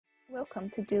Welcome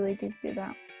to Do Ladies Do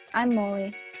That. I'm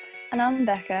Molly. And I'm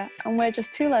Becca, and we're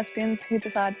just two lesbians who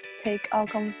decided to take our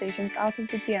conversations out of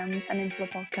the DMs and into the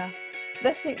podcast.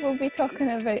 This week we'll be talking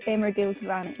about Emmerdale's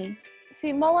Vanity.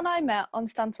 See, Moll and I met on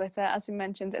Stan Twitter, as we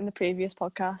mentioned in the previous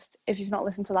podcast. If you've not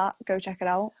listened to that, go check it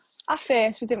out. At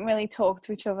first, we didn't really talk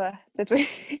to each other, did we?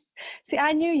 See,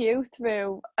 I knew you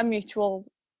through a mutual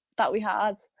that we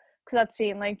had, because I'd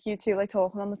seen you two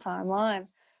talking on the timeline,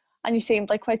 and you seemed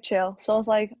quite chill. So I was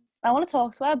like, I want to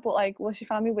talk to her, but will she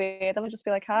find me weird? I would just be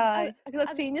like, hi. Because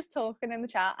I'd seen you talking in the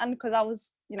chat, and because I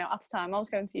was, at the time I was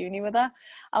going to uni with her,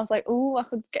 I was like, oh, I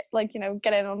could get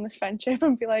get in on this friendship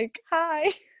and be like,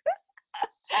 hi.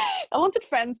 I wanted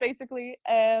friends, basically.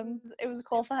 It was a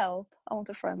call for help. I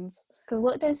wanted friends. Because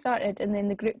lockdown started, and then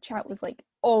the group chat was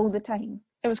all the time.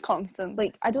 It was constant.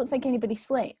 I don't think anybody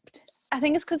slept. I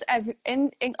think it's because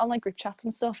on group chats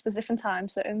and stuff, there's different time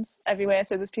zones everywhere.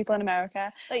 So there's people in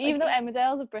America. Even though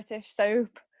Emmerdale's a British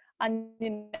soap, and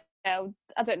I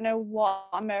don't know what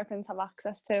Americans have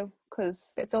access to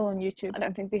because it's all on YouTube. I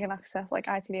don't think they can access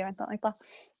ITV or anything like that.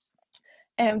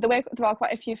 There are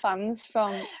quite a few fans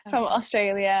from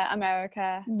Australia,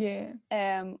 America,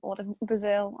 or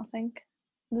Brazil. I think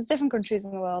there's different countries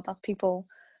in the world that people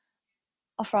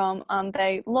are from, and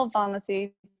they love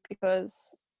Vanity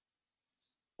because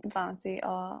Vanity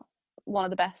are one of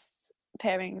the best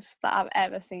pairings that I've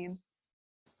ever seen.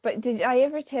 But did I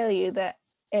ever tell you that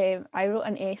I wrote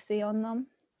an essay on them?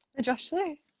 Did you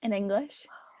actually? In English?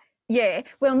 Yeah,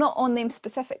 well, not on them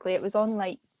specifically. It was on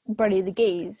Bury the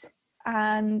Gays,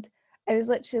 and I was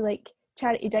literally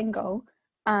Charity Dingle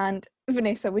and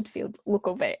Vanessa Woodfield,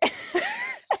 local vet.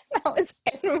 That was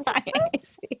in my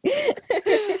essay.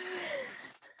 It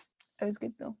was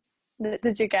good though.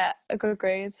 Did you get a good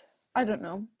grade? I don't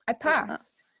know. I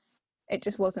passed. It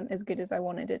just wasn't as good as I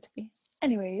wanted it to be.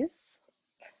 Anyways.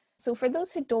 So for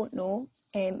those who don't know,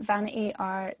 Vanity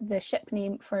are the ship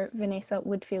name for Vanessa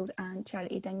Woodfield and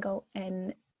Charity Dingle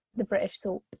in the British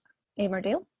soap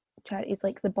Emmerdale. Charity's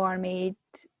the barmaid,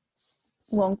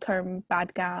 long-term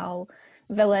bad gal,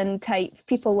 villain type,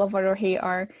 people love her or hate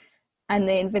her. And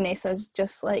then Vanessa's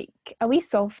just a wee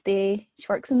softie. She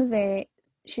works in the vet.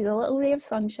 She's a little ray of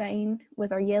sunshine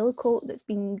with her yellow coat that's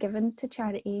been given to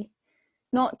charity.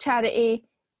 Not charity,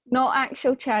 not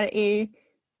actual charity,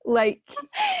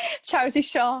 charity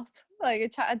shop, a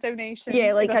donation.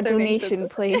 Yeah, a donation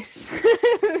place.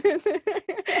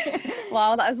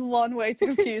 Wow, that is one way to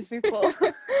confuse people.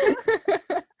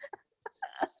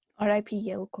 R.I.P.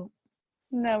 yellow coat.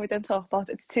 No, we don't talk about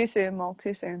it. It's too soon, Mol,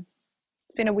 too soon.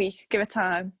 It's been a week, give it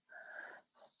time.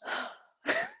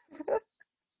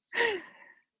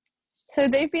 So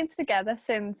they've been together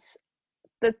since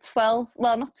the 12th,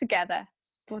 well, not together,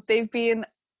 but they've been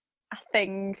a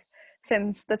thing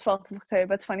since the 12th of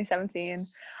October 2017.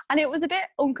 And it was a bit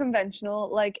unconventional.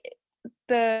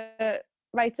 The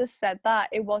writers said that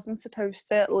it wasn't supposed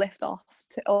to lift off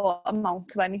or amount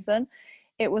to anything.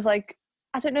 It was I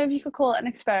don't know if you could call it an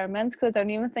experiment, because I don't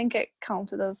even think it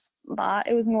counted as that.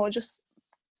 It was more just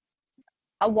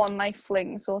a one-night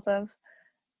fling sort of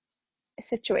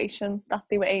situation that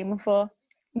they were aiming for.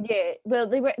 Yeah, well,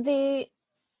 they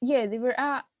were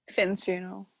at Finn's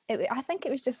funeral. I think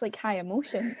it was just high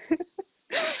emotions.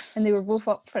 And they were both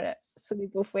up for it, so they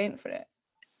both went for it.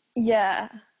 Yeah.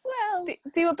 Well,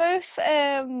 they were both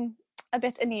a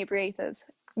bit inebriated.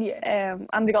 Yeah.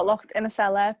 And they got locked in a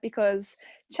cellar because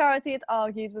Charity had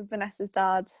argued with Vanessa's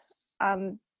dad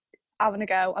and having a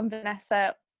go, and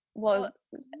Vanessa was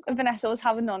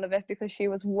having none of it because she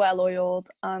was well oiled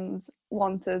and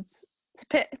wanted to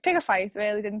pick a fight,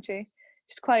 really, didn't she?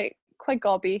 She's quite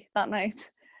gobby that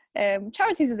night.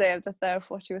 Charity deserved it though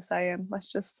for what she was saying.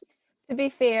 To be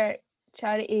fair,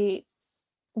 Charity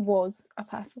was a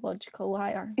pathological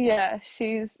liar. Yeah,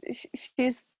 she's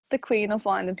the queen of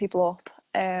winding people up.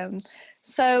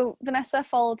 So Vanessa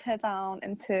followed her down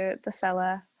into the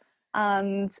cellar,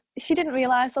 and she didn't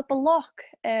realise that the lock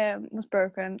was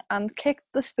broken and kicked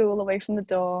the stool away from the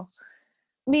door,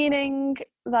 meaning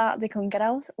that they couldn't get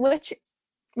out, which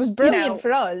was brilliant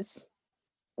for us.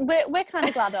 We're kind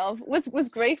of glad of. Was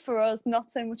great for us,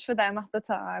 not so much for them at the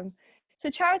time. So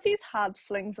Charity's had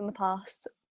flings in the past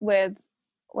with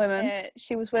women.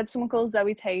 She was with someone called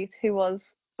Zoe Tate, who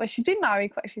was... Well, she's been married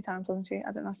quite a few times, hasn't she?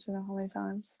 I don't actually know how many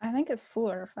times. I think it's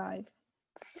 4 or 5.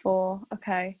 4,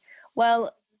 okay.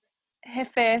 Well, her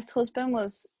first husband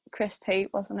was Chris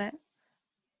Tate, wasn't it?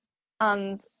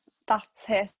 And that's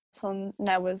her son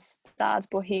Noah's dad,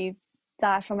 but he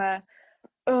died from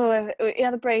he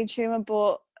had a brain tumour,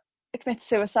 but he committed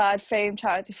suicide, framed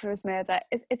Charity for his murder.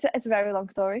 It's a very long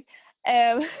story.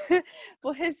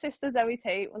 But his sister Zoe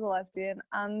Tate was a lesbian,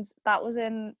 and that was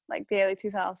in like the early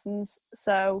 2000s.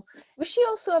 So Was she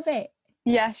also a vet?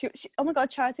 yeah, she oh my god,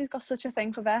 Charity's got such a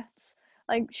thing for vets.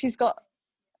 Like she's got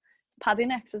Paddy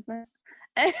next, isn't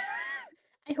it?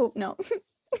 I hope not.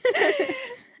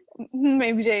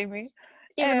 Maybe Jamie.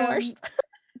 Even worse.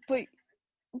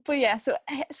 But yeah,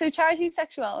 so Charity's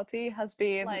sexuality has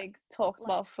been like talked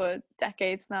about for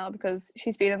decades now because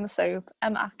she's been in the soap.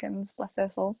 Emma Atkins, bless her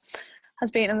soul,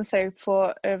 has been in the soap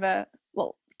for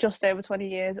just over 20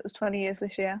 years. It was 20 years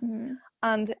this year. Mm.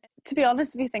 And to be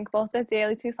honest, if you think about it, the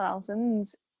early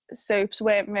 2000s soaps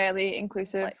weren't really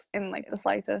inclusive in like the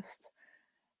slightest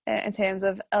in terms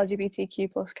of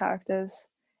LGBTQ plus characters.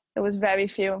 It was very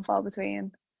few and far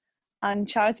between. And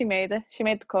Charity made it. She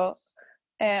made the cut.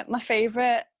 My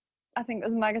favourite, I think it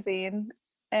was a magazine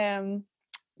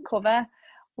cover,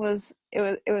 was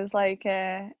like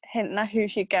hinting at who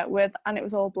she'd get with, and it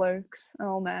was all blokes and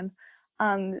all men.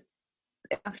 And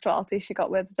in actuality, she got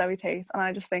with Zoe Tate, and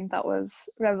I just think that was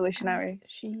revolutionary.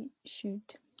 As she should.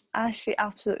 As she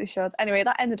absolutely should. Anyway,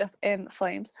 that ended up in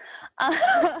flames.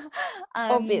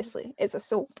 Obviously, it's a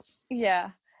soap. Yeah.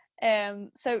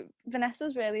 So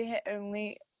Vanessa's really her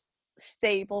only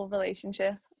stable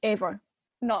relationship Ever.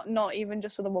 Not even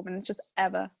just with a woman, just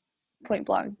ever, point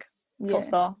blank, full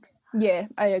stop. Yeah,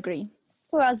 I agree.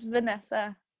 Whereas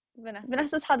Vanessa's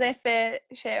had her fair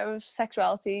share of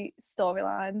sexuality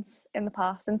storylines in the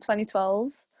past. In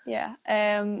 2012, yeah,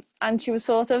 and she was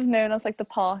sort of known as like the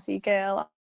party girl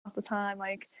at the time,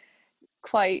 like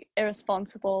quite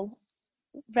irresponsible,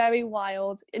 very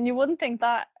wild, and you wouldn't think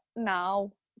that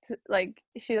now. Like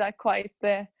she's like quite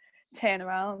the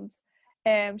turnaround.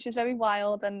 She was very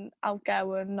wild and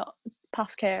outgoing, not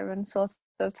past caring sort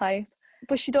of type.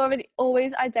 But she'd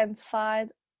always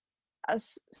identified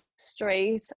as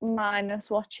straight, minus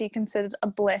what she considered a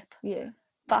blip. Yeah.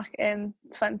 Back in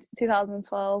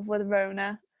 2012 with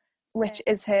Rona, which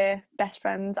is her best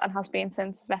friend and has been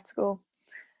since vet school.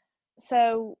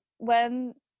 So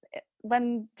when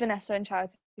Vanessa and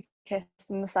Charity kissed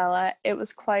in the cellar, it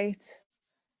was quite,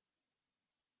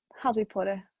 how do we put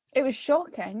it? It was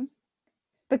shocking.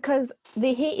 Because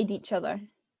they hated each other.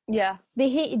 Yeah. They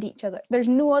hated each other. There's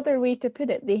no other way to put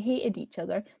it. They hated each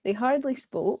other. They hardly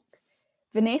spoke.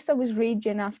 Vanessa was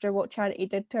raging after what Charity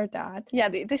did to her dad. Yeah,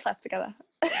 they slept together.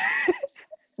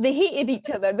 They hated each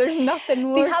other. There's nothing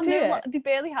more to it. They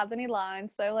barely had any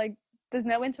lines though. Like, there's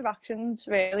no interactions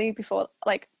really before,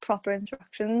 like proper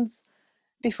interactions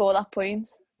before that point.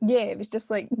 Yeah, it was just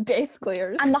like death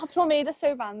glares. And that's what made it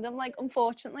so random. Like,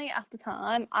 unfortunately, at the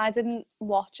time, I didn't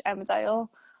watch Emmerdale.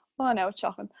 Oh, I know, it's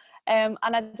shocking. And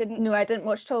I didn't... No, I didn't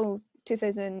watch till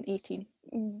 2018.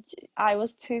 I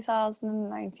was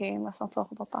 2019. Let's not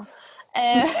talk about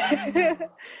that.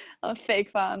 I'm a fake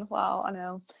fan. Wow, I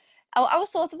know. I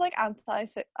was sort of like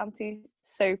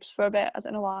anti-soaps for a bit. I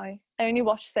don't know why. I only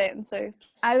watched certain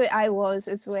soaps. I was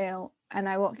as well. And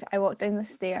I walked down the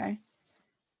stair.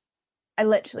 I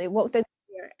literally walked down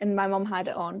the stair and my mum had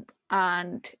it on,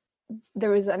 and there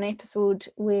was an episode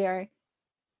where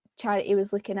Charity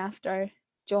was looking after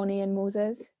Johnny and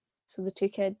Moses, so the two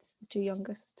kids, the two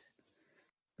youngest.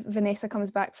 Vanessa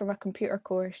comes back from a computer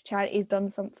course. Charity's done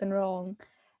something wrong,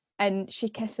 and she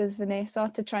kisses Vanessa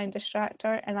to try and distract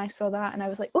her, and I saw that and I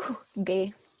was like, oh,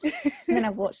 gay. And then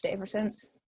I've watched it ever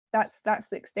since. That's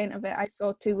the extent of it. I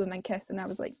saw two women kiss and I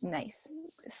was like, nice.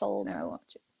 Sold. So now I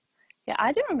watch it. Yeah,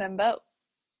 I don't remember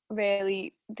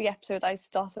really the episode I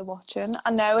started watching.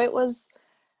 I know it was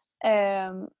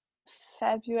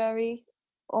February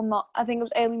or I think it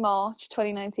was early March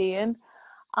 2019,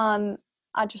 and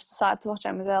I just decided to watch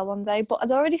Emmerdale one day. But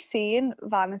I'd already seen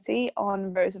Vanity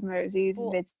on Rose and Rosie's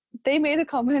video. They made a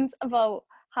comment about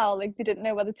how like they didn't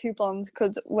know whether two blondes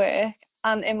could work,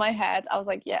 and in my head I was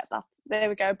like, yeah, there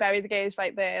we go, bury the gays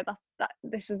right there. That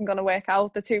this isn't gonna work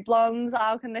out. The two blondes,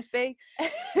 how can this be?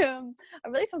 I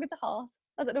really took it to heart.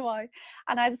 I don't know why,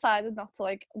 and I decided not to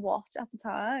like watch at the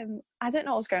time. I don't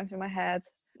know what was going through my head.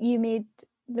 You made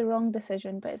the wrong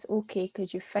decision, but it's okay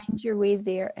because you find your way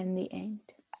there in the end.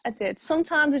 I did.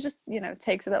 Sometimes it just,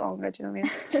 takes a bit longer, do you know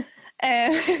what I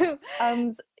mean?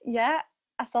 And yeah,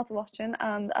 I started watching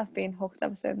and I've been hooked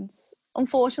ever since.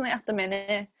 Unfortunately, at the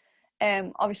minute,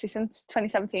 obviously since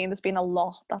 2017, there's been a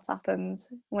lot that's happened.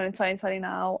 We're in 2020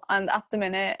 now. And at the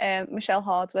minute, Michelle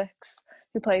Hardwicks,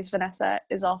 who plays Vanessa,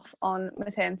 is off on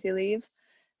maternity leave.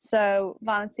 So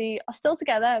Vanity are still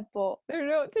together, but they're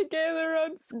not together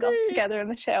on screen. Not together in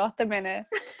the show at the minute.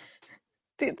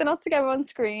 They're not together on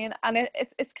screen, and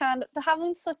it's kind of, they're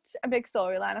having such a big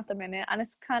storyline at the minute, and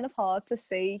it's kind of hard to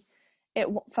see it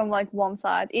from like one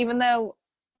side, even though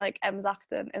like Emma's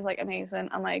acting is like amazing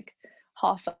and like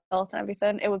heartfelt and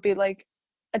everything. It would be like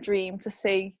a dream to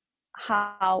see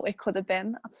how it could have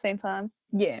been at the same time.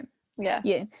 Yeah. Yeah.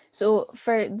 Yeah. So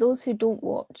for those who don't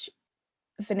watch,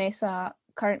 Vanessa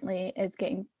currently is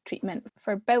getting treatment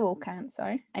for bowel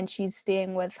cancer, and she's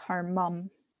staying with her mum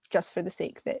just for the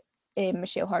sake that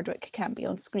Michelle Hardwick can't be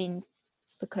on screen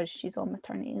because she's on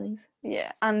maternity leave.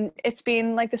 Yeah, and it's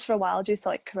been like this for a while due to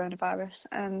like coronavirus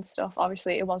and stuff.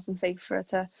 Obviously, it wasn't safe for her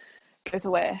to go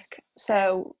to work,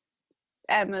 so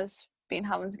Emma's been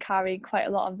having to carry quite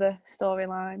a lot of the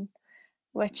storyline,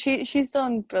 which she's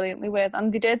done brilliantly with.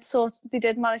 And they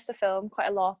did manage to film quite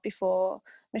a lot before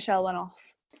Michelle went off.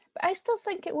 But I still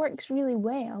think it works really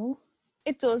well.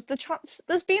 It does.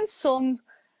 There's been some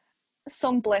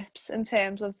blips in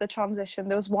terms of the transition.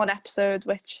 There was one episode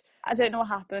which I don't know what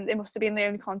happened. It must have been the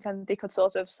only content they could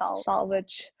sort of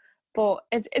salvage, but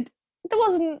it there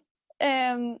wasn't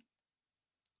it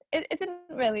didn't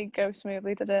really go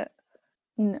smoothly, did it?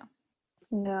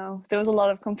 No, there was a lot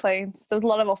of complaints, there was a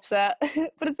lot of upset.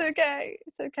 But it's okay,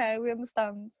 we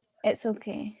understand. It's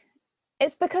okay.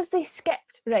 It's because they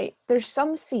skipped, right? There's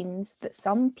some scenes that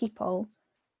some people,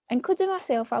 including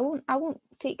myself, I won't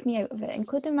take me out of it,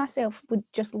 including myself, would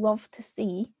just love to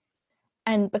see.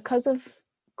 And because of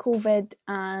COVID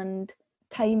and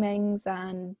timings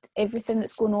and everything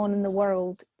that's going on in the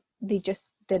world, they just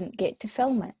didn't get to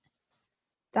film it.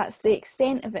 That's the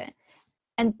extent of it.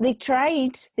 And they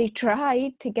tried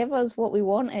to give us what we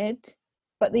wanted,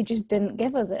 but they just didn't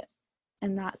give us it.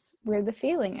 And that's where the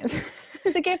failing is.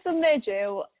 To give them their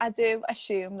due, I do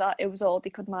assume that it was all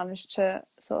they could manage to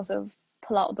sort of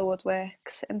pull out of the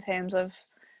woodworks in terms of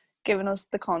giving us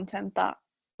the content that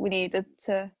we needed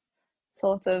to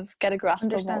sort of get a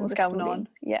grasp of what was going on.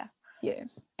 Yeah.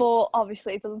 But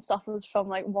obviously it doesn't stop us from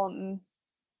like wanting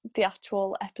the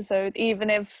actual episode,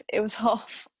 even if it was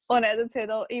half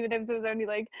unedited, or even if there was only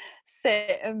like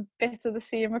certain bits of the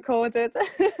scene recorded.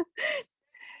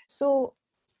 So,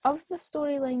 of the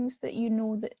storylines that you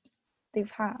know that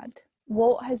they've had,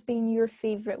 what has been your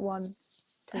favourite one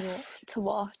to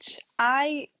watch?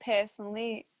 I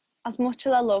personally, as much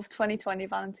as I love 2020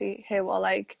 Vanity, who are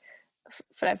like,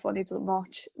 for everyone who doesn't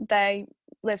watch, they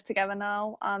live together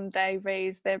now and they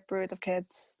raise their brood of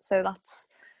kids. So that's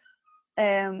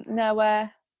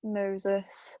Noah,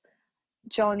 Moses,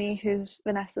 Johnny, who's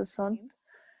Vanessa's son,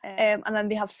 and then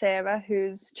they have Sarah,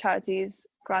 who's Charity's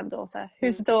granddaughter,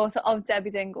 who's the daughter of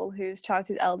Debbie Dingle, who's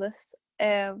Charity's eldest.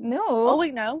 No. Oh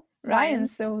wait, no.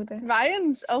 Ryan's the oldest.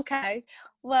 Ryan's, okay.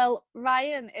 Well,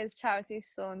 Ryan is Charity's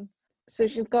son. So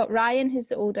she's got Ryan, who's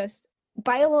the oldest.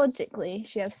 Biologically,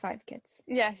 she has 5 kids.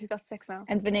 Yeah, she's got 6 now.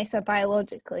 And Vanessa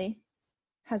biologically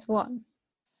has 1.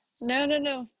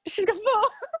 No. She's got 4.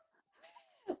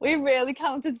 We really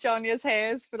counted Johnny as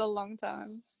hers for a long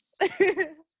time.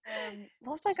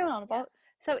 What was I going on about?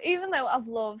 So even though I've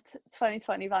loved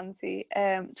 2020 Vanity,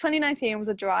 2019 was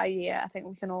a dry year. I think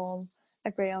we can all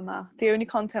agree on that. The only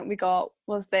content we got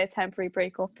was their temporary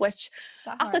breakup, which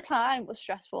at the time was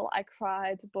stressful. I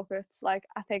cried buckets. Like,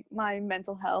 I think my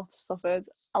mental health suffered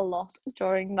a lot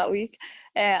during that week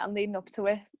and leading up to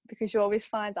it, because you always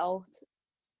find out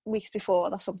weeks before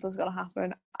that something's going to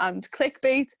happen, and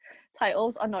clickbait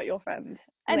titles are not your friend.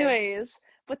 Anyways,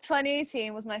 but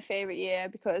 2018 was my favourite year,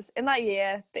 because in that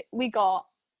year we got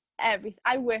everything.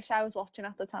 I wish I was watching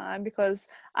at the time, because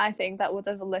I think that would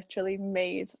have literally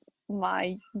made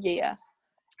my year.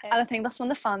 And I think that's when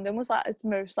the fandom was at its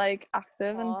most like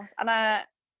active, and I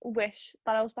wish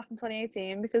that I was back in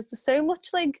 2018, because there's so much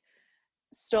like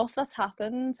stuff that's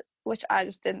happened which I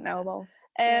just didn't know about.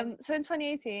 So in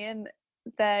 2018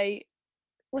 they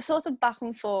were sort of back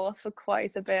and forth for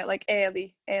quite a bit, like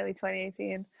early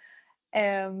 2018.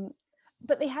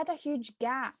 But they had a huge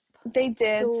gap. They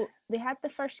did. So they had the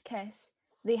first kiss,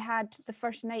 they had the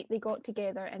first night they got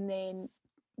together, and then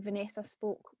Vanessa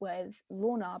spoke with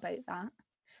Lona about that.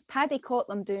 Paddy caught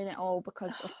them doing it all,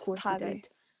 because of course Paddy. he did.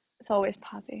 It's always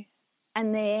Paddy.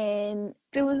 And then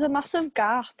There was a massive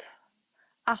gap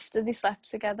after they slept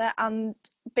together, and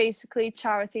basically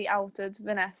Charity outed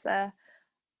Vanessa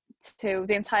to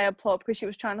the entire pub, because she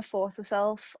was trying to force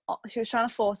herself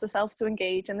to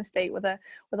engage in this date with a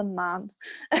man.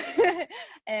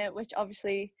 Which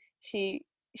obviously she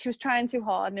was trying too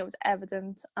hard, and it was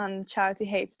evident, and Charity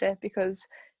hated it because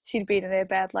she'd been in her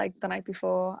bed like the night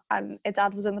before, and her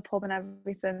dad was in the pub and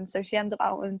everything, so she ended up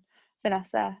outing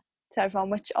Vanessa to everyone,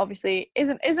 which obviously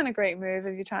isn't a great move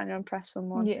if you're trying to impress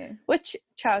someone. Yeah. Which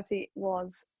Charity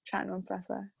was trying to impress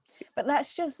her. But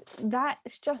that's just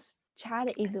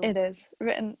Charity though. It is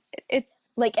written. It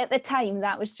like at the time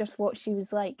that was just what she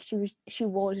was like. She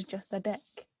was just a dick.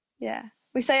 Yeah.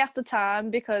 We say at the time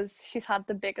because she's had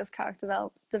the biggest character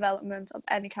development of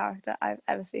any character I've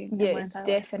ever seen in my entire life.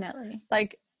 Definitely.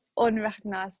 Like,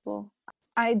 unrecognisable.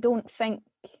 I don't think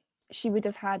she would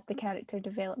have had the character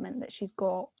development that she's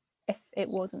got if it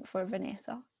wasn't for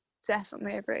Vanessa.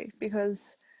 Definitely agree,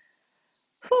 because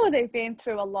they've been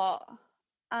through a lot,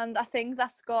 and I think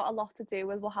that's got a lot to do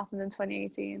with what happened in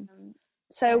 2018.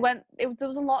 So when there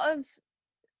was a lot of,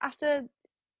 after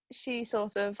she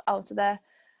sort of outed her,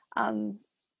 and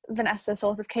Vanessa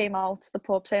sort of came out to the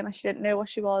pub saying that she didn't know what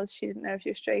she was, she didn't know if she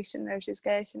was straight, she didn't know if she was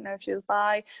gay, she didn't know if she was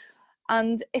bi,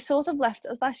 and it sort of left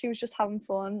us that she was just having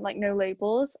fun, like no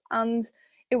labels. And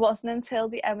it wasn't until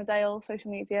the Emmerdale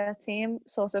social media team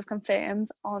sort of confirmed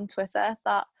on Twitter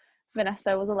that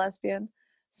Vanessa was a lesbian.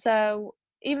 So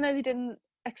even though they didn't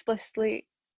explicitly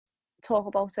talk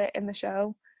about it in the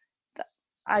show,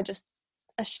 I just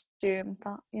assume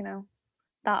that, you know,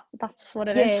 that's what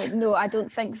it is. Yeah, no, I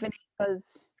don't think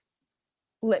Vanessa's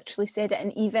literally said it.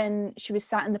 And even she was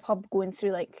sat in the pub going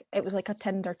through, like, it was like a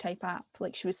Tinder type app,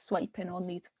 like she was swiping on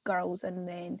these girls, and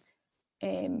then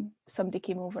somebody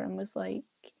came over and was like,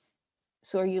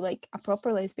 so are you like a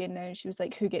proper lesbian now? And she was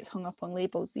like, who gets hung up on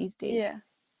labels these days? Yeah.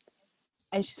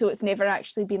 And so it's never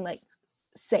actually been like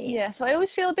said. Yeah, so I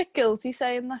always feel a bit guilty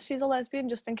saying that she's a lesbian,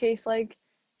 just in case like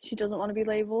she doesn't want to be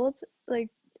labelled. Like,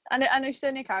 I know she's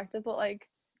only a character, but like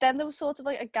then there was sort of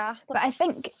like a gap. But I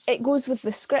think it goes with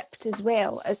the script as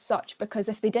well as such, because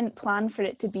if they didn't plan for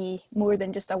it to be more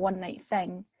than just a one night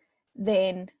thing,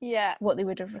 then what they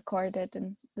would have recorded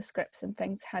and the scripts and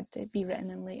things had to be written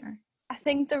in later. I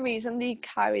think the reason they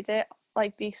carried it,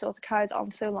 like they sort of carried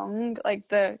on so long, like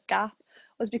the gap,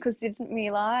 was because they didn't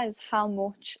realise how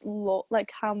much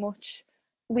how much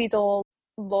we'd all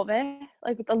love it,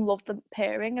 like and love the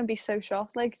pairing and be so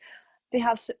shocked. Like they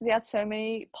had so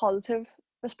many positive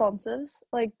responses,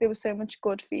 like there was so much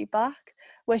good feedback,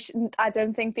 which I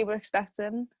don't think they were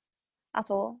expecting at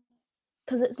all.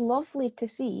 Because it's lovely to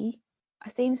see a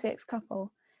same-sex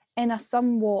couple in a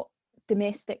somewhat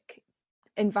domestic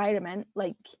environment,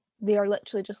 like they are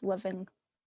literally just living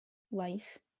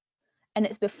life, and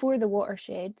it's before the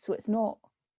watershed, so it's not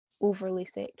overly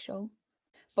sexual,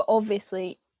 but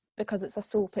obviously because it's a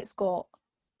soap, it's got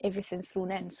everything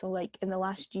thrown in. So like in the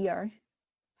last year,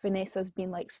 Vanessa's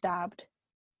been like stabbed,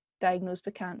 diagnosed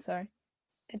with cancer.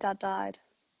 Her dad died.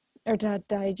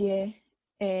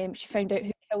 Yeah. She found out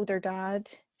who killed her dad.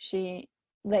 She,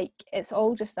 like, it's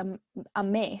all just a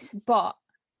mess, but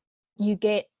you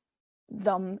get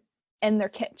them in their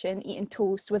kitchen eating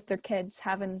toast with their kids,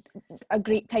 having a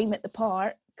great time at the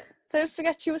park. Don't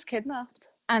forget she was kidnapped.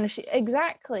 And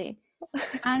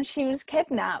and she was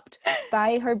kidnapped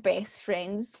by her best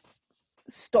friend's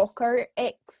stalker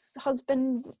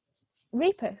ex-husband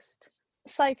rapist.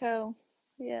 Psycho.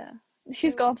 Yeah.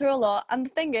 She's gone through a lot, and the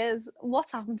thing is,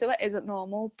 what's happened to her isn't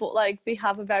normal, but like they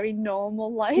have a very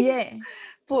normal life. Yeah.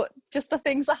 But just the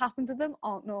things that happen to them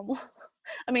aren't normal.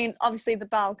 I mean, obviously the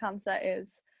bowel cancer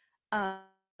is,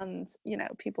 and you know,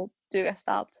 people do get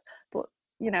stabbed, but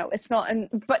you know, it's not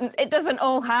but it doesn't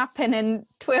all happen in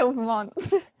 12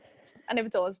 months. And if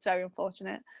it does, it's very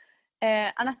unfortunate.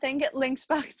 And I think it links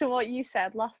back to what you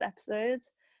said last episode,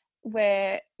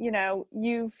 where, you know,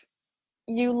 you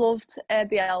loved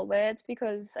the L Word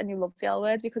because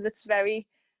it's very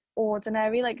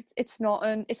ordinary. Like it's not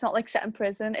like set in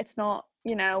prison. It's not,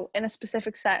 you know, in a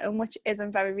specific setting, which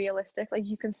isn't very realistic. Like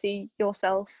you can see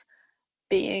yourself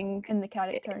being in the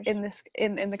characters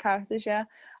in the characters. Yeah,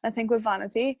 I think with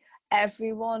Vanity,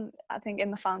 everyone, I think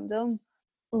in the fandom,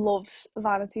 loves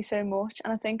Vanity so much,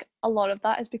 and I think a lot of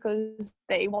that is because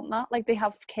they want that. Like they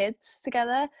have kids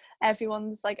together,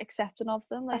 everyone's like accepting of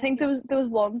them. Like, I think there was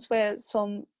once where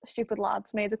some stupid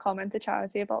lads made a comment to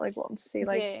Charity about like wanting to see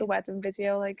like the wedding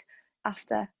video like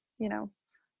after, you know,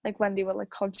 like when they were like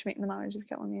consummating the marriage, if you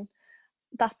get what I mean.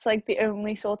 That's like the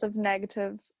only sort of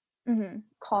negative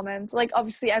comment. Like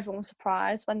obviously everyone was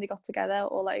surprised when they got together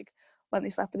or like when they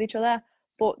slept with each other,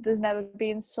 but there's never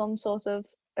been some sort of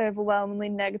overwhelmingly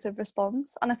negative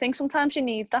response. And I think sometimes you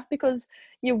need that because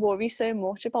you worry so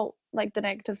much about like the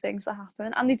negative things that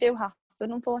happen, and they do happen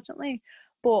unfortunately,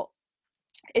 but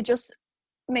it just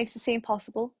makes it seem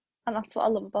possible, and that's what I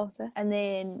love about it. And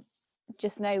then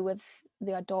just now with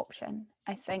the adoption,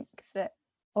 I think that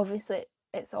obviously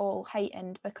it's all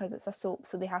heightened because it's a soap,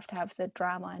 so they have to have the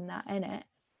drama and that in it.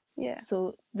 Yeah,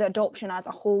 so the adoption as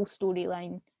a whole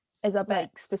storyline is a bit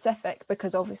specific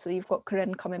because obviously you've got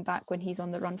Corinne coming back when he's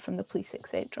on the run from the police,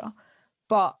 etc.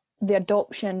 But the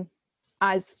adoption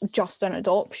as just an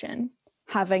adoption,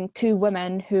 having two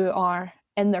women who are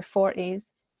in their 40s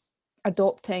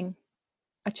adopting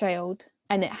a child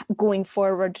and it going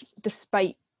forward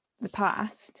despite the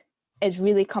past is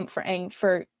really comforting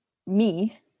for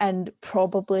me, and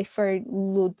probably for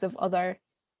loads of other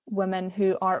women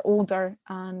who are older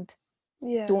and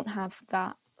don't have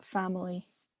that family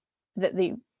that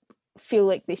they feel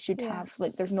like they should have.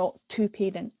 Like, there's not two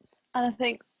parents. And I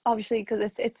think obviously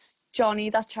because it's Johnny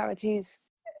that Charity's,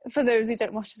 for those who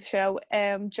don't watch the show,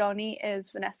 Johnny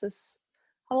is Vanessa's,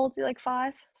 how old is he, like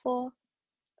 4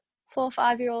 or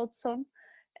 5 year old son,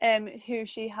 who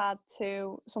she had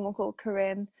to someone called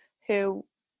Corinne, who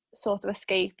sort of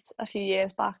escaped a few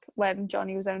years back when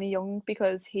Johnny was only young,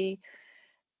 because he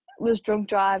was drunk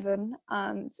driving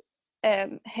and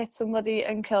hit somebody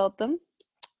and killed them,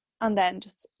 and then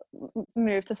just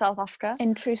moved to South Africa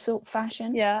in true soap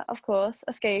fashion. Yeah, of course,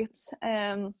 escaped.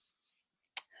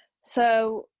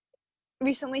 So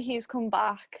recently he's come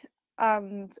back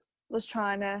and was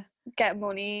trying to get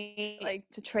money, like,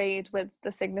 to trade with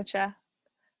the signature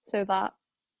so that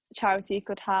Charity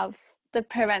could have the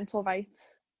parental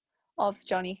rights of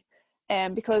Johnny.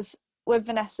 Because with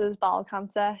Vanessa's bowel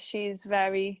cancer, she's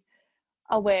very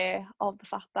aware of the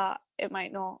fact that it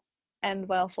might not end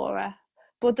well for her.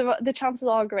 But the chances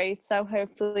are great, so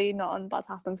hopefully nothing bad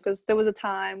happens, because there was a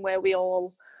time where we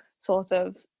all sort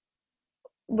of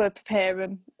were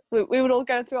preparing. We would all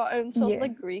go through our own sort of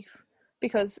like grief,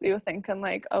 because we were thinking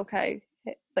like, okay,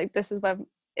 like this is when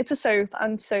it's a soap,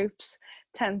 and soaps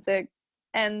tend to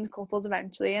end couples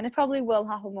eventually, and it probably will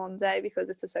happen one day because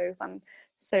it's a soap, and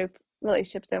soap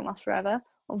relationships don't last forever,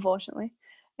 unfortunately.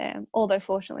 Although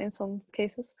fortunately in some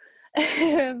cases.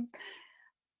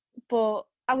 But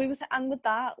and with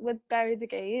that, with Bury the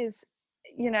Gays,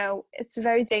 you know, it's a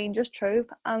very dangerous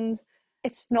trope, and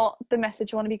it's not the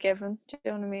message you want to be given. Do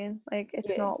you know what I mean? Like,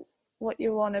 it's not what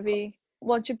you want to be.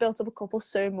 Once you've built up a couple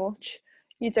so much,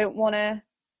 you don't want to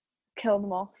kill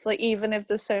them off. Like, even if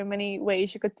there's so many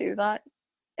ways you could do that,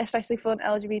 especially for an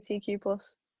LGBTQ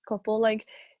plus couple, like,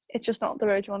 it's just not the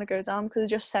road you want to go down, because it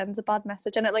just sends a bad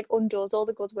message, and it like undoes all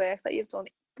the good work that you've done.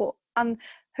 And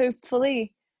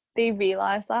hopefully they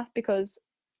realise that, because,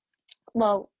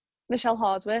 well, Michelle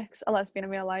Hardwick's a lesbian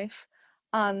in real life,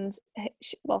 and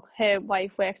her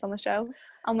wife works on the show,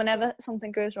 and whenever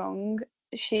something goes wrong,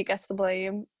 she gets the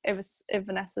blame if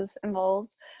Vanessa's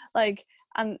involved. Like,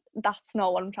 and that's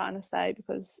not what I'm trying to say,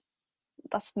 because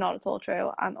that's not at all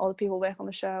true, and other people work on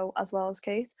the show as well as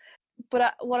Kate.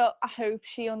 But what I hope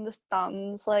she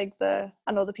understands, like, and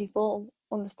other people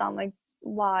understand, like,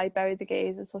 why Bury the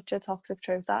Gays is such a toxic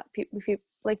trope that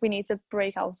we need to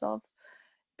break out of,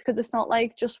 because it's not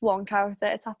like just one character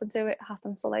it's happened to. It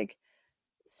happens to like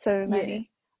so many.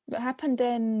 It happened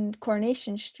in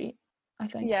Coronation Street, I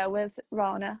think. Yeah, with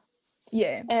Rana.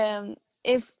 Yeah.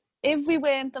 If we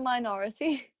weren't the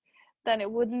minority, then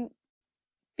it wouldn't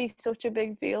be such a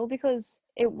big deal, because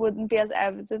it wouldn't be as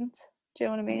evident. Do you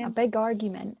know what I mean? A big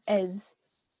argument is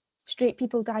straight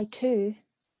people die too,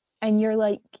 and you're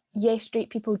like, yes, straight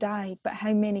people die, but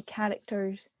how many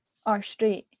characters are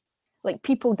straight? Like,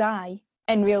 people die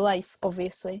in real life,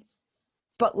 obviously,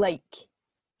 but like,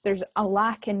 there's a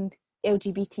lack in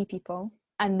LGBT people,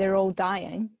 and they're all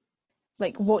dying.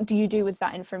 Like, what do you do with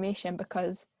that information?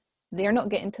 Because they're not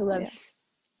getting to live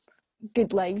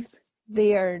good lives.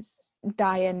 They are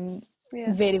dying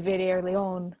very, very early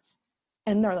on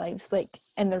in their lives, like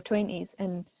in their 20s,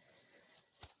 and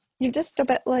you're just a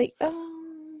bit like,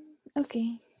 oh,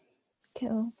 okay,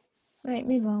 cool, right,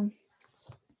 move on.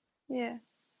 Yeah.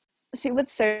 See, with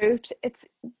soaps, it's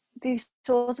these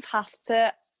sort of have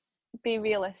to be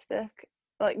realistic,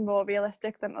 like more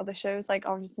realistic than other shows like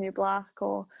Orange is the New Black,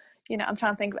 or, you know, I'm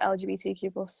trying to think of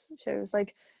LGBTQ plus shows.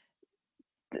 Like,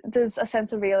 there's a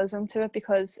sense of realism to it,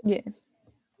 because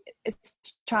it's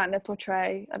trying to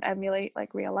portray and emulate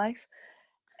like real life.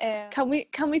 Can we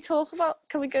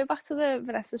go back to the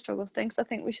Vanessa struggles thing? Because I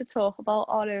think we should talk about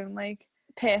our own like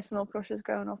personal crushes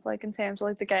growing up, like in terms of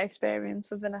like the gay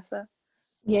experience with Vanessa.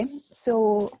 Yeah,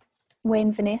 so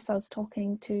when Vanessa's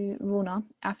talking to Rona,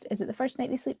 is it the first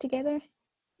night they sleep together?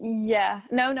 Yeah.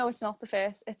 No, it's not the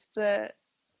first. It's the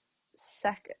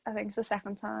second. I think it's the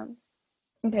second time.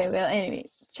 Okay, well, anyway,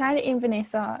 Charity and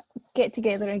Vanessa get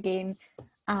together again,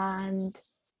 and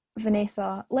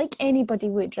Vanessa, like anybody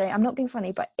would, right? I'm not being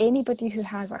funny, but anybody who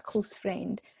has a close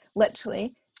friend,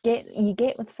 literally, you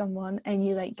get with someone and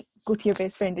you like go to your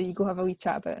best friend and you go have a wee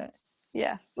chat about it.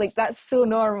 Yeah. Like, that's so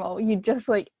normal. You just,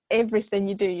 like, everything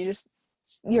you do,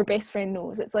 your best friend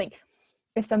knows. It's like,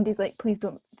 if somebody's like, please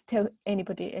don't tell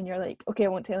anybody, and you're like, okay, I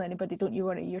won't tell anybody, don't you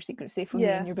worry, your secret's safe from me,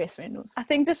 and your best friend knows. I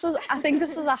think this was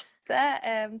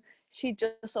after she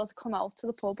just sort of come out to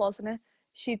the pub, wasn't it?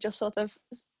 She just sort of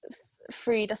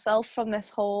freed herself from this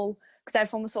whole, because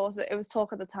everyone was sort of, it was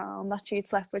talk of the town that she'd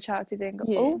slept with Charity Dingle.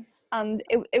 Yeah. And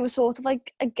it was sort of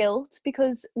like a guilt,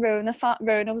 because Rona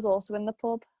was also in the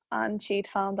pub, and she'd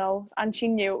found out, and she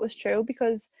knew it was true,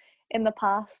 because in the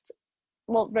past,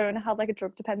 well, Rona had like a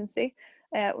drug dependency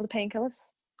with the painkillers.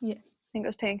 Yeah. I think it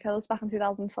was painkillers back in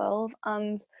 2012,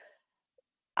 and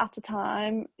at the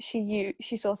time she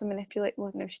sort of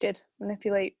she did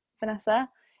manipulate Vanessa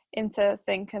into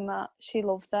thinking that she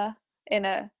loved her in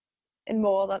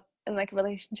like a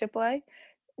relationship way,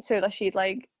 so that she'd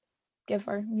like Give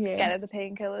her, get her the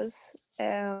painkillers.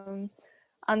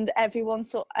 And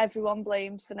everyone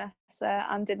blamed Vanessa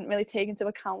and didn't really take into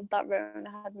account that Rona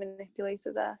had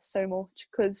manipulated her so much,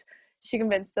 because she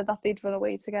convinced her that they'd run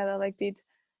away together, like they'd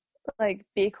like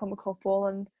become a couple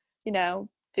and, you know,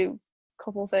 do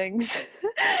couple things.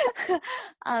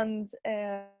 And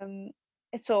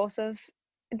it's sort of,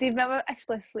 they've never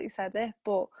explicitly said it,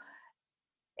 but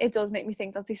it does make me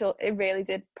think that it really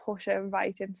did push her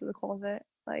right into the closet,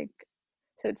 like,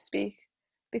 so to speak,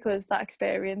 because that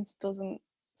experience doesn't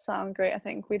sound great. I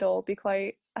think we'd all be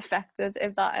quite affected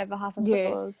if that ever happened to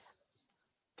us.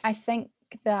 I think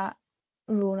that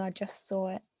Rona just saw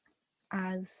it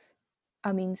as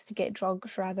a means to get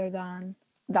drugs rather than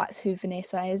that's who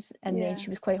Vanessa is, and then she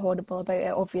was quite horrible about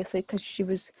it, obviously, because she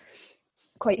was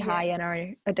quite high in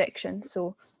her addiction,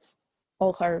 so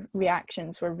all her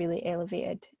reactions were really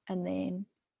elevated, and then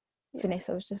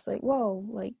Vanessa was just like, whoa,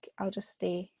 like, I'll just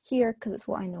stay here because it's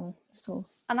what I know. So,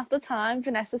 and at the time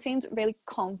Vanessa seemed really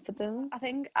confident. I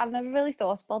think I've never really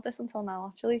thought about this until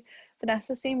now, actually.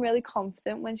 Vanessa seemed really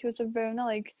confident when she was with Rona,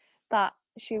 like that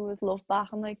she was loved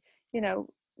back, and like, you know,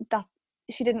 that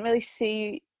she didn't really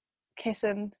see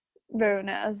kissing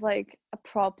Rona as like a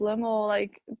problem, or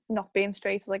like not being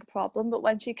straight as like a problem. But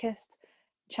when she kissed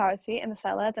Charity in the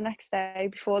cellar the next day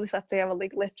before they slept together,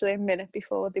 like literally a minute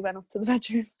before they went up to the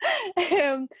bedroom,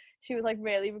 she was like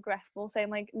really regretful, saying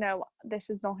like, no, this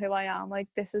is not who I am, like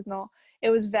this is not, it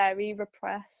was very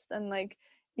repressed, and like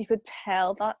you could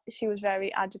tell that she was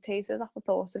very agitated at the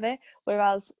thought of it.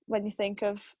 Whereas when you think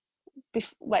of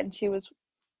when she was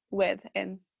with,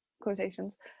 in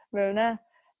quotations, Rona,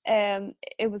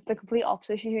 it was the complete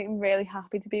opposite. She seemed really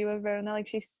happy to be with Rona, like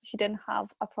she didn't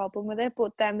have a problem with it.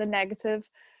 But then the negative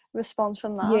response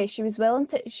from that, she was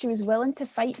willing to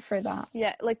fight for that,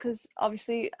 like, because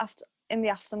obviously in the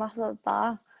aftermath of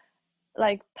that,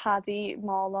 like Paddy,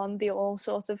 Marlon, they all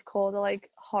sort of called her like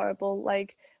horrible,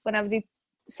 like whenever they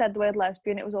said the word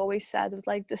lesbian, it was always said with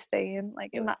like disdain,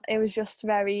 like it was just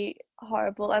very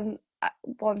horrible. And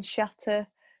once she had to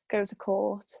go to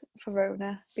court for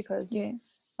Rona because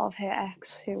of her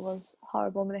ex, who was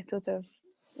horrible, manipulative,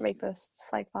 rapist,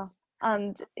 psychopath,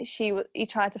 and he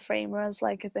tried to frame her as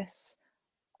like this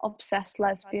obsessed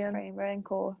lesbian, frame her in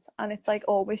court, and it's like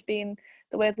always been,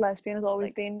 the word lesbian has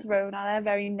always been thrown at her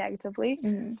very negatively.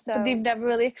 So, but they've never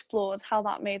really explored how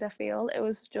that made her feel. It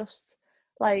was just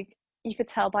like, you could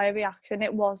tell by her reaction,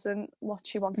 it wasn't what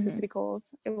she wanted to be called,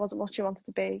 it wasn't what she wanted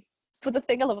to be. But the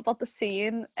thing I love about the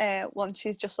scene, once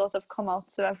she's just sort of come out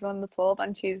to everyone in the pub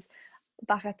and she's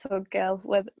back at Tug Gill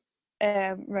with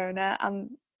Rona,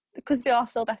 and because they are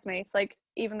still best mates, like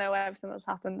even though everything that's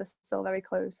happened, they're still very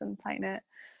close and tight knit.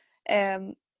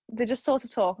 They're just sort of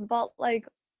talking about, like,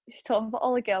 she's talking about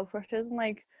all the girl crushes, and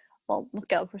like, well, not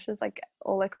girl crushes, like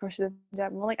all like crushes in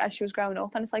general, like as she was growing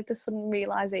up, and it's like this sudden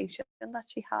realization that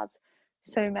she had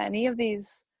so many of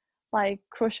these like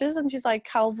crushes, and she's like,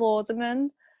 Cal Vorderman,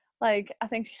 like I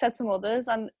think she said some others,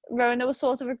 and Rona was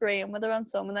sort of agreeing with her on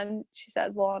some, and then she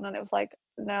said one, and it was like,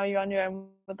 no, you're on your own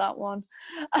with that one.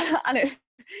 and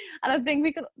I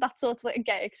think that's sort of like a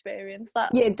gay experience,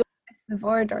 that the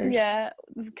Vorders,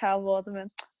 Cal Vorderman,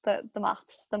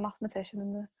 the mathematician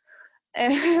in the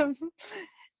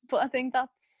but I think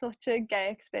that's such a gay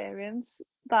experience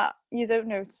that you don't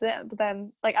notice it. But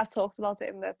then, like I've talked about it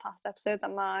in the past episode,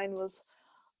 that mine was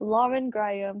Lauren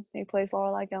Graham, who plays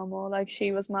Lorelai Gilmore. Like,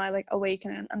 she was my like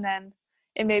awakening, and then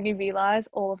it made me realise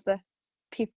all of the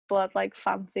people I'd like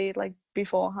fancied like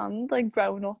beforehand, like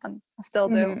growing up, and I still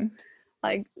do.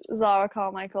 Like Zara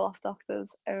Carmichael off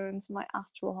Doctors owns my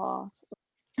actual heart.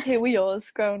 Who were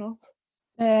yours growing up?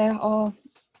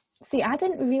 See, I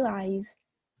didn't realise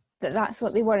that that's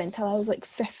what they were until I was like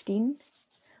 15.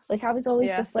 Like, I was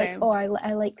always just same. Like,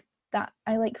 I like that,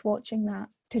 I like watching that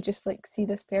to just like see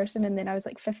this person, and then I was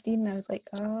like 15 and I was like,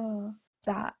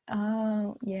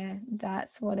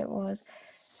 that's what it was.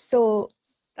 So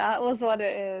that was what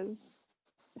it is.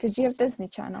 Did you have Disney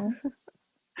Channel?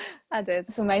 I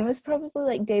did. So mine was probably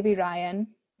like Debbie Ryan,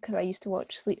 because I used to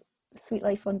watch Sweet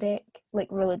Life on Deck like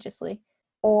religiously.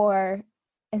 Or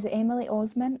is it Emily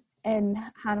Osment in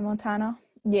Hannah Montana?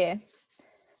 Yeah.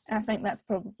 I think that's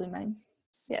probably mine.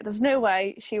 Yeah, there's no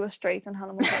way she was straight and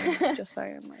Hannah Montana. Just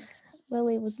saying, like.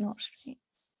 Lily was not straight.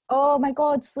 Oh my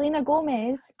God, Selena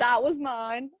Gomez. That was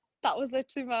mine. That was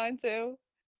literally mine too.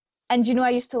 And you know, I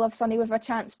used to love Sunny with a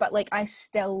Chance, but like I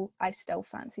still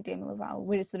fancy Demi Lovato.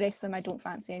 Whereas the rest of them I don't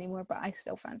fancy anymore, but I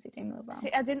still fancy Demi Lovato.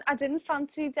 See, I didn't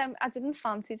fancy Demi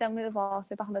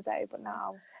Lovato back in the day, but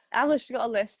now I've literally got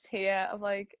a list here of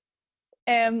like,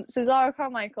 so Zara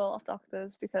Carmichael of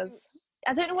Doctors, because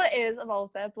I don't know what it is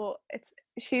about her, but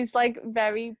she's like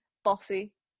very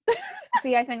bossy.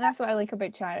 See, I think that's what I like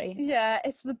about Charity. Yeah,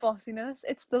 it's the bossiness.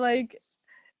 It's the like,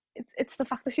 it's the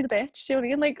fact that she's a bitch. Do you know what I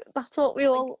mean? Like, that's what we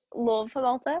all love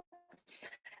about her.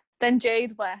 Then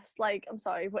Jade West, like, I'm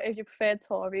sorry, but if you preferred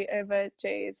Tori over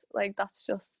Jade, like, that's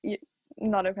just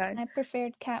not okay. I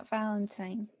preferred Kat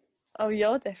Valentine. Oh,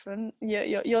 you're different.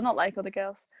 You're not like other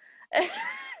girls. Did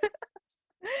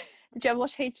you ever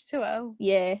watch H2O?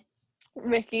 Yeah.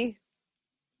 Ricky,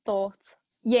 thoughts?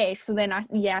 Yeah, so then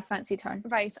I fancied her.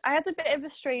 Right, I had a bit of a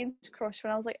strange crush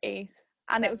when I was like 8,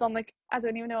 and it was on like, I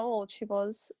don't even know how old she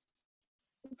was.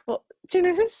 But do you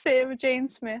know who's Sarah Jane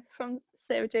Smith from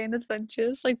Sarah Jane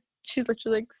Adventures? Like, she's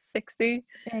literally like 60.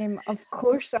 Of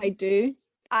course I do.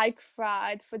 I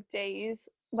cried for days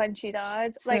when she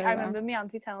died. So like, I remember my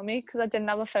auntie telling me, because I didn't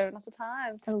have a phone at the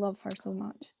time, I love her so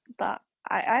much. that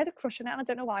I had a crush on it, and I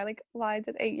don't know why. Like, why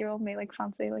did 8-year-old me like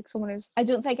fancy like someone who's... I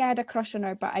don't think I had a crush on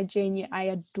her, but I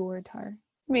adored her.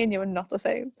 Me and you are not the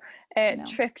same. No.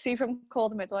 Trixie from Call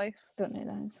the Midwife. Don't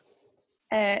know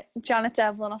that. Janet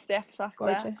Devlin off the X Factor,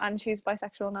 Gorgeous. and she's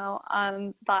bisexual now,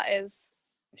 and that is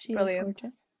She brilliant. is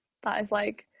gorgeous. That is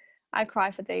like, I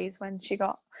cry for days when she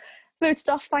got voted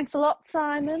off. Thanks a lot,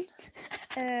 Simon.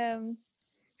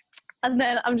 And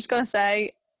then I'm just gonna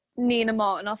say Nina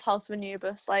Martin off House of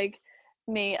Anubis, like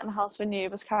me and House of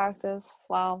Anubis characters.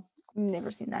 Wow. Never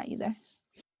seen that either.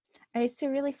 I used to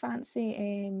really fancy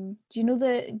do you know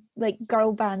the like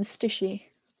girl band Stushy?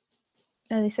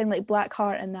 And they sing like Black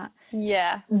Heart and that.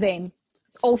 Yeah. Them.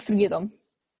 All three of them.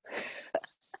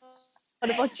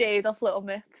 What about Jade off Little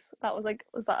Mix? That was like,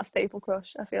 was that a staple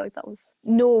crush? I feel like that was.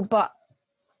 No, but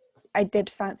I did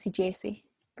fancy Jessie.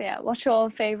 But yeah, what's your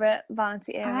favourite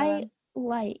Vanity era? I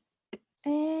like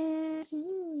because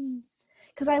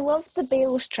I loved the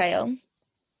Bales trial.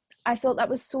 I thought that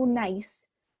was so nice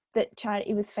that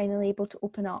Charity was finally able to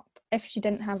open up. If she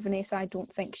didn't have Vanessa, I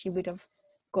don't think she would have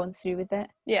gone through with it.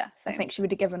 Yeah, I same. think she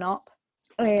would have given up.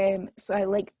 So I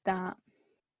liked that.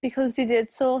 Because they did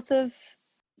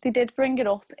bring it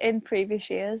up in previous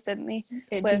years, didn't they?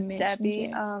 With Debbie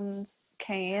and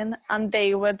Kane, and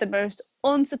they were the most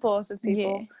unsupportive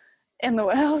people in the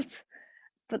world.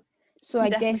 But so I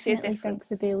definitely think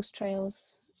the Bales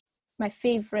trials my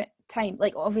favourite time.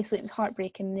 Like, obviously it was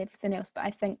heartbreaking and everything else, but I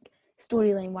think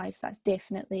storyline wise that's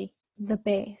definitely the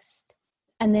best.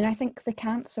 And then I think the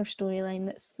cancer storyline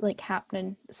that's like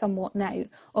happening somewhat now,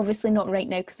 obviously not right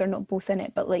now because they're not both in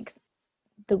it, but like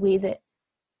the way that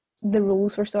the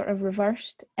roles were sort of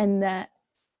reversed and that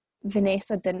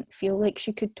Vanessa didn't feel like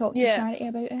she could talk to Charity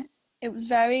about it. I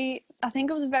think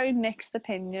it was a very mixed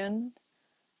opinion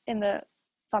in the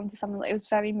Vanity family. It was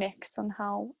very mixed on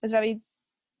how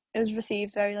it was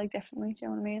received very like differently, do you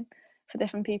know what I mean? For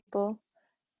different people.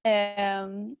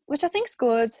 Which I think is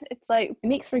good. It's like, it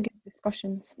makes for good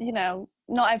discussions. You know,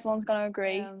 not everyone's going to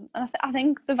agree. And I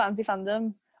think the Vanity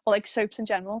fandom, or like soaps in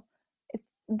general,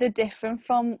 they're different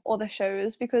from other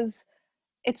shows because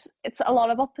it's a lot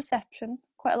about perception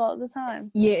quite a lot of the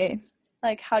time. Yeah.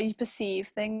 Like how you perceive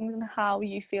things and how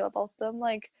you feel about them.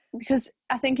 Like, because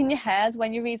I think in your head,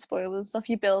 when you read spoilers and stuff,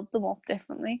 you build them up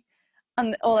differently.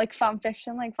 Or like fan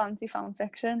fiction, like Vanity fan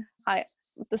fiction.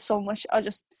 There's so much, are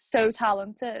just so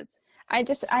talented. I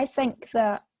think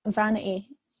that Vanity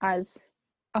as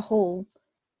a whole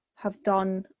have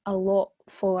done a lot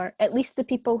for at least the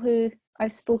people who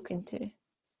I've spoken to.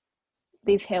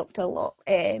 They've helped a lot.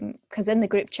 Because in the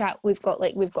group chat we've got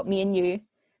me and you.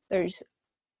 There's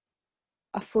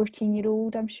a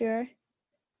 14-year-old, I'm sure.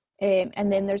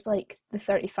 And then there's like the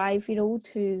 35-year-old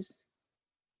who's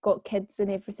got kids and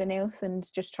everything else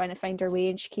and just trying to find her way,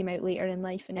 and she came out later in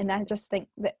life. And I just think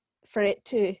that for it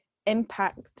to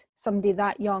impact somebody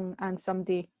that young and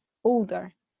somebody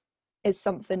older is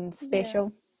something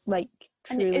special, like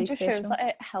truly special. And it just shows that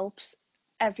it helps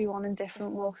everyone in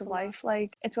different walks of life.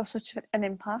 Like, it's got such an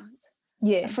impact.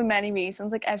 Yeah. For many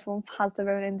reasons. Like, everyone has their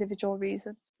own individual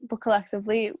reason. But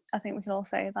collectively, I think we can all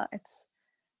say that it's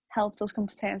helped us come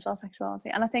to terms with our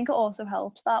sexuality. And I think it also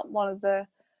helps that one of the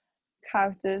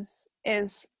characters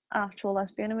is an actual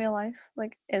lesbian in real life,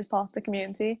 like is part of the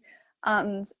community,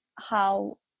 and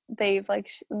how they've like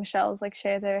Michelle's like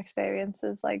shared their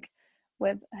experiences like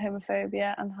with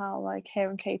homophobia and how like her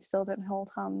and Kate still don't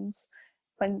hold hands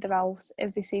when they're out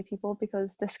if they see people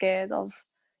because they're scared of,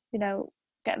 you know,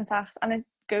 getting attacked. And it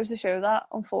goes to show that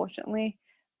unfortunately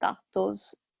that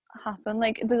does happen.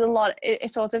 Like there's a lot,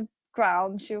 it sort of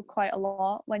grounds you quite a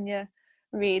lot when you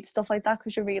read stuff like that,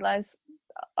 because you realise,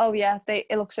 oh yeah,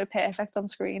 it looks so perfect on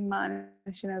screen,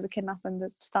 minus, you know, the kidnapping,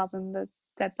 the stabbing, the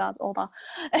dead dad, all that.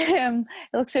 It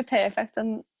looks so perfect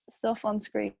and stuff on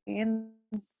screen,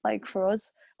 like for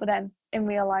us, but then in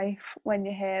real life when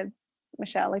you hear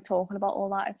Michelle like talking about all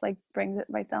that, it's like brings it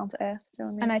right down to earth. Do you know what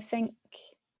I mean? And I think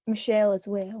Michelle as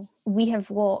well, we have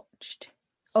watched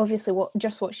obviously what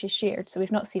she's shared, so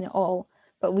we've not seen it all,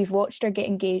 but we've watched her get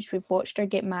engaged, we've watched her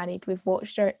get married, we've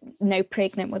watched her now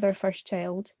pregnant with her first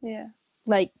child. Yeah,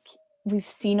 like we've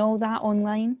seen all that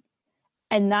online,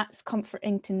 and that's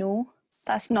comforting to know.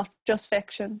 That's not just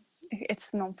fiction,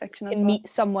 it's non-fiction as And well. meet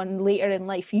someone later in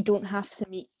life. You don't have to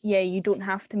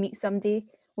meet somebody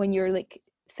when you're like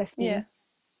 15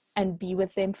 and be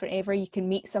with them forever. You can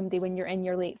meet somebody when you're in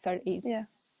your late 30s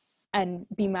and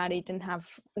be married and have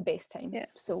the best time.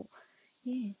 So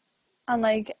and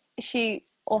like she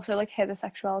also like hid her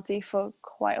sexuality for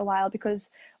quite a while, because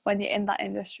when you're in that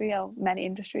industry, or many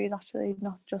industries actually,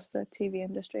 not just the TV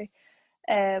industry,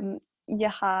 you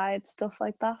hide stuff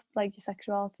like that, like your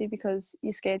sexuality, because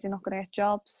you're scared you're not going to get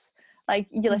jobs. Like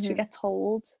you literally get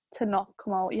told to not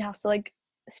come out. You have to like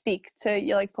speak to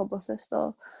your like publicist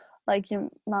or like your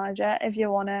manager if you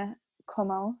want to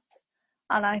come out.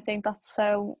 And I think that's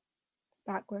so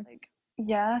backwards.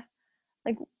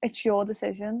 Like it's your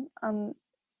decision, and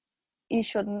you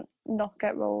shouldn't not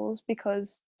get roles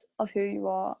because of who you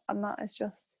are. And that is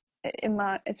just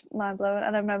it's mind blowing.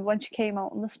 And I remember when she came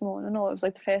out on This Morning, or it was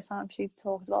like the first time she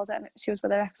talked about it, and she was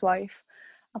with her ex-wife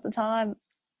at the time,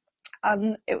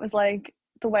 and it was like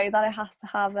the way that it has to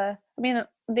have I mean,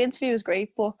 the interview was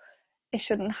great, but it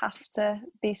shouldn't have to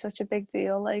be such a big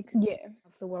deal. Like of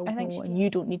the world, I think and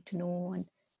you don't need to know, and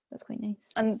that's quite nice.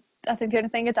 And I think the only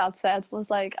thing her dad said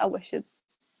was like, I wish you'd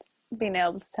been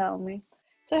able to tell me.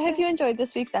 So I hope you enjoyed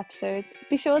this week's episode.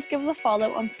 Be sure to give us a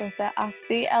follow on Twitter at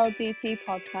DLDT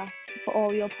Podcast for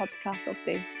all your podcast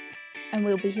updates. And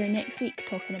we'll be here next week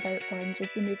talking about Orange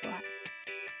is the New Black.